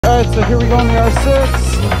Alright, so here we go on the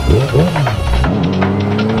R6.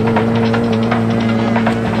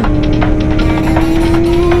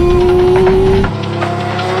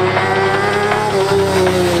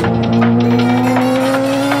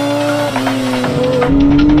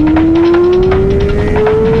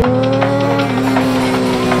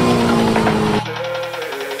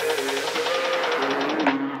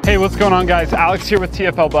 Hey, what's going on, guys? Alex here with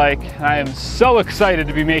TFL Bike. I am so excited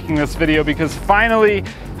to be making this video because finally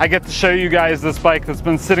I get to show you guys this bike that's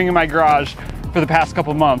been sitting in my garage for the past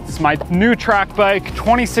couple months. My new track bike,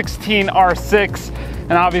 2016 R6,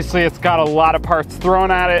 and obviously it's got a lot of parts thrown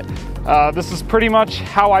at it. This is pretty much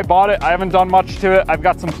how I bought it. I haven't done much to it. I've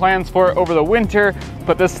got some plans for it over the winter,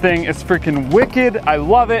 but this thing is freaking wicked. I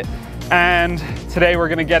love it. And today we're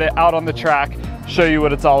gonna get it out on the track, show you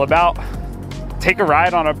what it's all about. Take a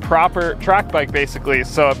ride on a proper track bike, basically.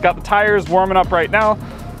 So I've got the tires warming up right now.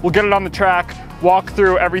 We'll get it on the track, walk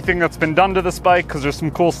through everything that's been done to this bike because there's some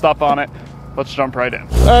cool stuff on it. Let's jump right in.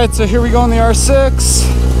 All right, so here we go on the R6.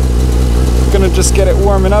 Gonna just get it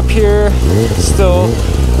warming up here. Still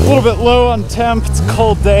a little bit low on temp. It's a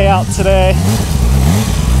cold day out today.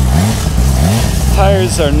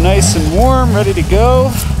 Tires are nice and warm, ready to go.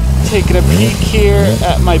 Taking a peek here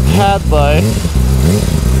at my pad life.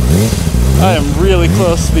 I am really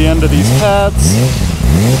close to the end of these pads,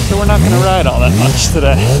 so we're not going to ride all that much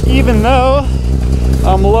today. Even though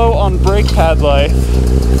I'm low on brake pad life,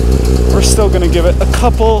 we're still going to give it a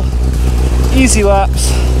couple easy laps.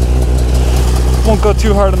 Won't go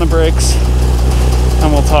too hard on the brakes,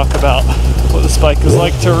 and we'll talk about what this bike is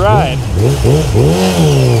like to ride.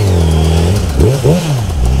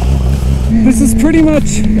 This is pretty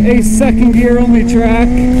much a second gear only track.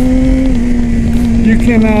 You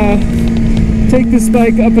can take this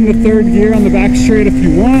bike up into third gear on the back straight if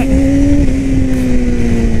you want,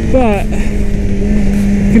 but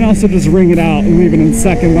you can also just ring it out and leave it in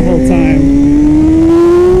second the whole time.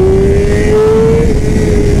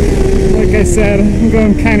 Like I said, I'm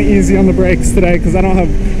going kind of easy on the brakes today because I don't have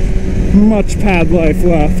much pad life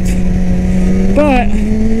left, but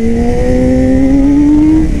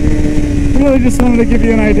really just wanted to give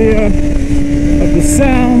you an idea of the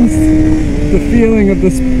sounds, the feeling of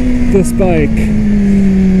this bike.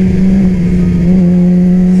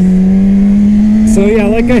 So yeah,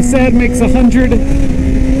 like I said, makes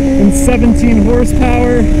 117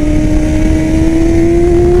 horsepower.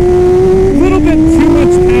 A little bit too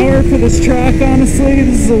much power for this track, honestly.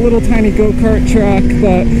 This is a little tiny go-kart track,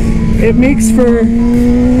 but it makes for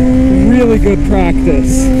really good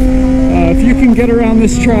practice. If you can get around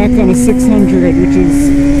this track on a 600, which is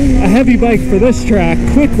a heavy bike for this track,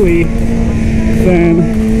 quickly, then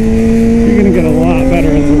you're gonna get a lot better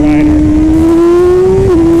as a rider.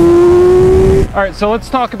 All right, so let's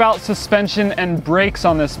talk about suspension and brakes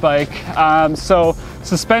on this bike. So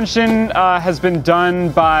suspension has been done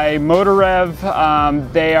by Motorev.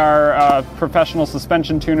 They are professional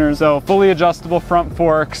suspension tuners, so fully adjustable front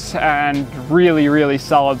forks and really, really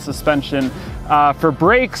solid suspension. For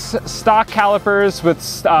brakes, stock calipers with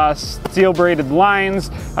steel braided lines.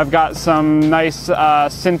 I've got some nice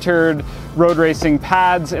sintered road racing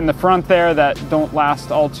pads in the front there that don't last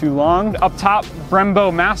all too long. Up top,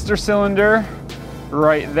 Brembo master cylinder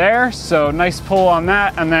right there, so nice pull on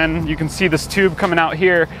that. And then you can see this tube coming out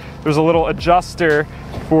here. There's a little adjuster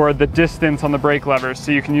for the distance on the brake lever,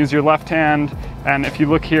 so you can use your left hand, and if you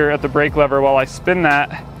look here at the brake lever while I spin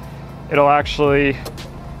that, it'll actually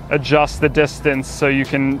adjust the distance, so you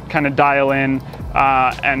can kind of dial in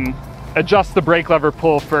and adjust the brake lever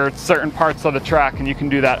pull for certain parts of the track, and you can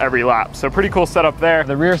do that every lap. So pretty cool setup there.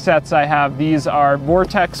 The rear sets I have, these are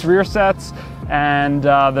Vortex rear sets, and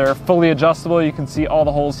they're fully adjustable. You can see all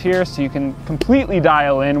the holes here, so you can completely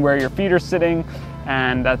dial in where your feet are sitting,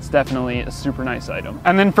 and that's definitely a super nice item.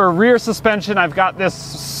 And then for rear suspension, I've got this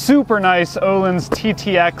super nice Öhlins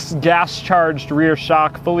TTX gas charged rear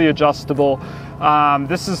shock, fully adjustable.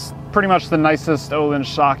 This is pretty much the nicest Öhlins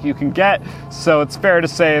shock you can get, so it's fair to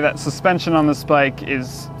say that suspension on this bike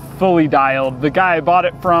is fully dialed. The guy I bought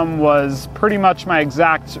it from was pretty much my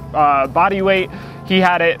exact body weight. He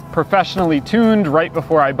had it professionally tuned right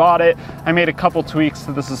before I bought it. I made a couple tweaks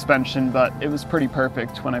to the suspension, but it was pretty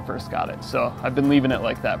perfect when I first got it, so I've been leaving it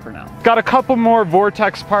like that for now. Got a couple more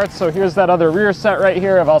Vortex parts, so here's that other rear set right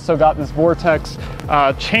here. I've also got this Vortex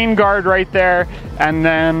chain guard right there, and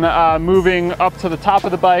then moving up to the top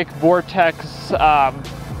of the bike, Vortex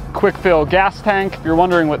quick fill gas tank. If you're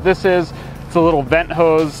wondering what this is, it's a little vent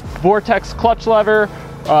hose. Vortex clutch lever,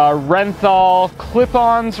 Renthal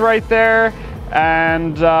clip-ons right there,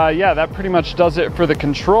 And yeah, that pretty much does it for the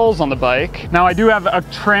controls on the bike. Now I do have a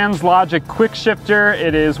Translogic quick shifter.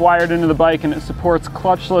 It is wired into the bike and it supports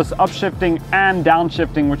clutchless upshifting and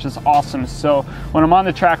downshifting, which is awesome. So when I'm on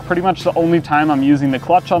the track, pretty much the only time I'm using the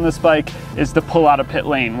clutch on this bike is to pull out a pit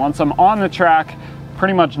lane. Once I'm on the track,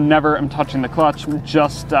 pretty much never am touching the clutch.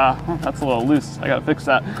 Just, that's a little loose, I gotta fix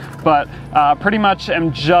that. But pretty much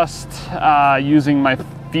am just using my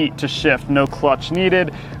feet to shift, no clutch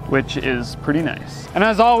needed, which is pretty nice. And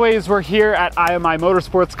as always, we're here at IMI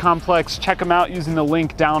Motorsports Complex. Check them out using the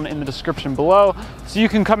link down in the description below. So you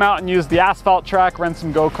can come out and use the asphalt track, rent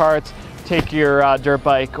some go-karts, take your dirt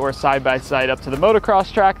bike or side-by-side up to the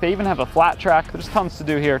motocross track. They even have a flat track. There's tons to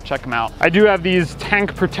do here, check them out. I do have these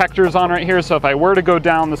tank protectors on right here, so if I were to go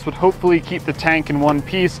down, this would hopefully keep the tank in one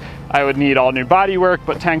piece. I would need all new bodywork,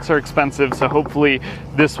 but tanks are expensive, so hopefully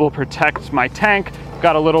this will protect my tank.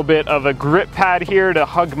 Got a little bit of a grip pad here to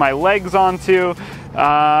hug my legs onto.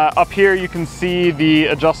 Up here you can see the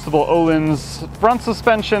adjustable Öhlins front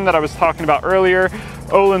suspension that I was talking about earlier.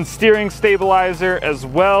 Öhlins steering stabilizer as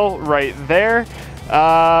well right there.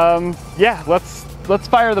 Yeah, let's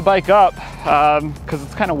fire the bike up because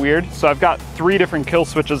it's kind of weird. So I've got 3 different kill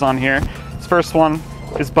switches on here. This first one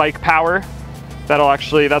is bike power.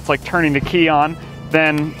 That's like turning the key on.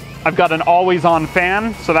 Then I've got an always on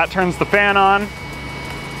fan, so that turns the fan on.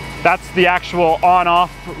 That's the actual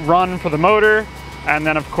on-off run for the motor. And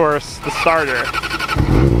then of course the starter.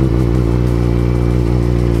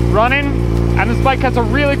 Running, and this bike has a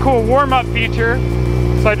really cool warm-up feature.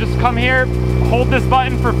 So I just come here, hold this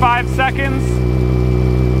button for 5 seconds,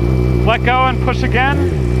 let go and push again.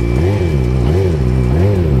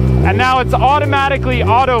 And now it's automatically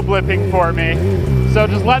auto-blipping for me. So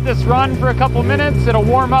just let this run for a couple minutes, it'll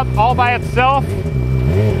warm up all by itself.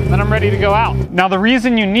 Then I'm ready to go out. Now the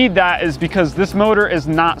reason you need that is because this motor is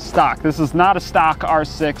not stock. This is not a stock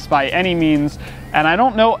R6 by any means, and I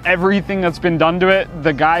don't know everything that's been done to it.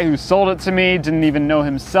 The guy who sold it to me didn't even know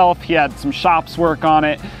himself. He had some shops work on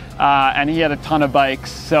it, and he had a ton of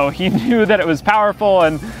bikes, so he knew that it was powerful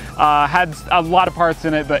and had a lot of parts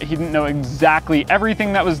in it, but he didn't know exactly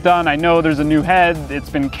everything that was done. I know there's a new head, it's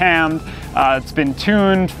been cammed, it's been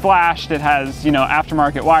tuned, flashed, it has, you know,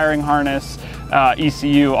 aftermarket wiring harness,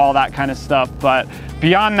 ECU, all that kind of stuff. But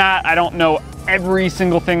beyond that, I don't know every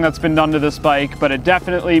single thing that's been done to this bike, but it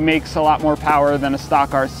definitely makes a lot more power than a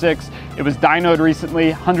stock R6. It was dynoed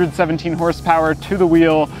recently, 117 horsepower to the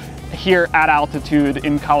wheel here at altitude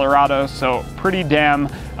in Colorado, so pretty damn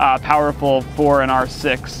powerful for an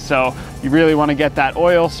R6. So you really want to get that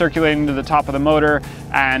oil circulating to the top of the motor,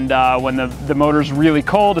 and when the motor's really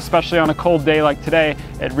cold, especially on a cold day like today,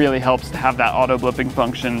 it really helps to have that auto blipping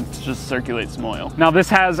function to just circulate some oil. Now this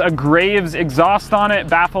has a Graves exhaust on it,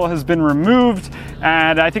 baffle has been removed,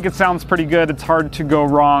 and I think it sounds pretty good. It's hard to go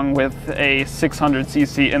wrong with a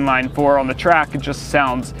 600cc inline 4 on the track. It just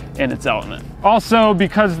sounds in its element. Also,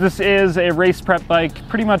 because this is a race prep bike,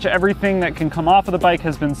 pretty much everything that can come off of the bike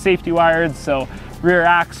has been safety wired, so rear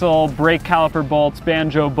axle, brake caliper bolts,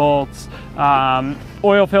 banjo bolts,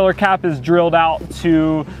 oil filler cap is drilled out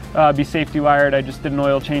to be safety wired. I just did an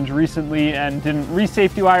oil change recently and didn't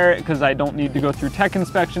re-safety wire it because I don't need to go through tech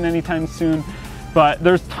inspection anytime soon. But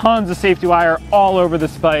there's tons of safety wire all over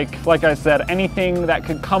this bike. Like I said, anything that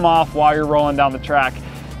could come off while you're rolling down the track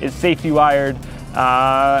is safety wired.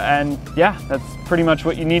 And yeah, that's pretty much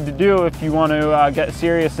what you need to do if you want to get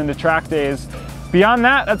serious into track days. Beyond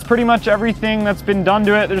that, that's pretty much everything that's been done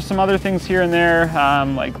to it. There's some other things here and there,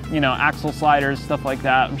 like, you know, axle sliders, stuff like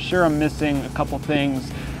that. I'm sure I'm missing a couple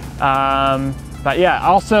things. But yeah,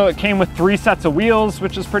 also it came with 3 sets of wheels,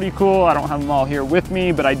 which is pretty cool. I don't have them all here with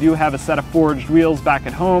me, but I do have a set of forged wheels back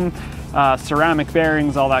at home, ceramic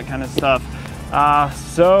bearings, all that kind of stuff.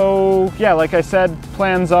 So yeah, like I said,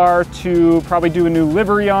 plans are to probably do a new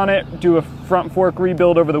livery on it, do a front fork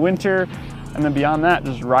rebuild over the winter, and then beyond that,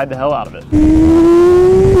 just ride the hell out of it.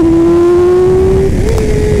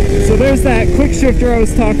 So there's that quick shifter I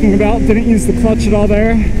was talking about. Didn't use the clutch at all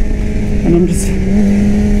there, and I'm just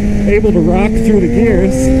able to rock through the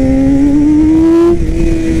gears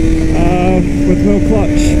with no clutch.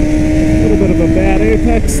 A little bit of a bad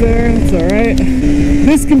apex there, that's all right.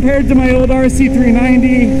 This compared to my old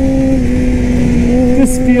RC390,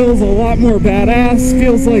 this feels a lot more badass.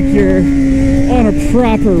 Feels like you're on a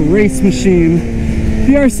proper race machine.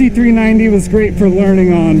 The RC390 was great for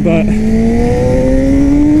learning on, but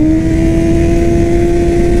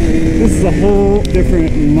this is a whole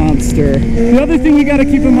different monster. The other thing you gotta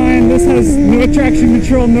keep in mind, this has no traction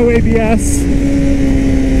control, no ABS.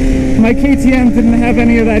 My KTM didn't have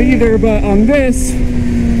any of that either, but on this,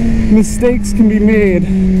 mistakes can be made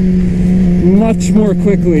much more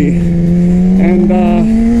quickly, and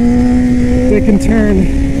they can turn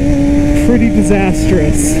pretty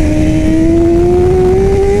disastrous.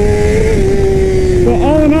 But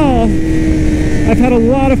all in all, I've had a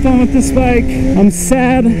lot of fun with this bike. I'm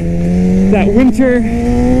sad that winter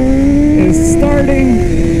is starting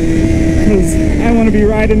because I want to be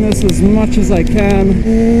riding this as much as I can.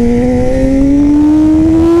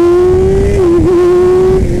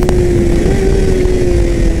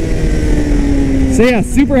 So yeah,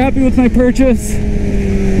 super happy with my purchase.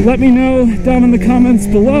 Let me know down in the comments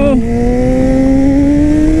below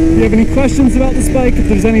if you have any questions about this bike, if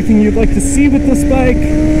there's anything you'd like to see with this bike,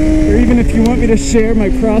 or even if you want me to share my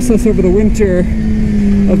process over the winter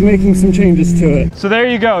of making some changes to it. So there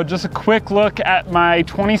you go, just a quick look at my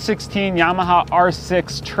 2016 Yamaha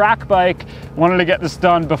R6 track bike. Wanted to get this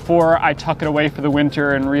done before I tuck it away for the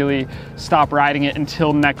winter and really stop riding it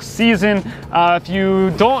until next season. If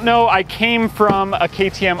you don't know, I came from a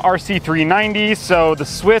KTM RC390, so the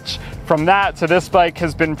switch from that to this bike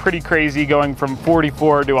has been pretty crazy, going from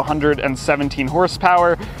 44 to 117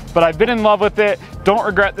 horsepower, but I've been in love with it, don't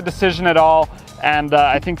regret the decision at all. And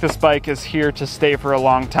I think this bike is here to stay for a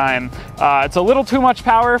long time. It's a little too much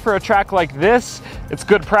power for a track like this. It's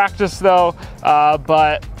good practice though,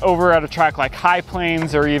 but over at a track like High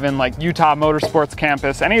Plains or even like Utah Motorsports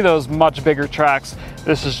Campus, any of those much bigger tracks,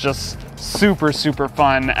 this is just super, super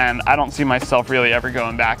fun, and I don't see myself really ever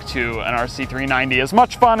going back to an RC390. As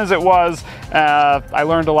much fun as it was, I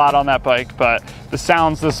learned a lot on that bike, but the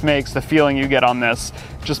sounds this makes, the feeling you get on this,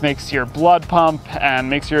 just makes your blood pump and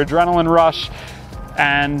makes your adrenaline rush,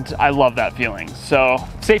 and I love that feeling. So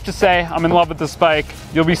safe to say, I'm in love with this bike.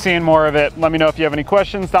 You'll be seeing more of it. Let me know if you have any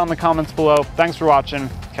questions down in the comments below. Thanks for watching.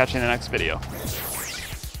 Catch you in the next video.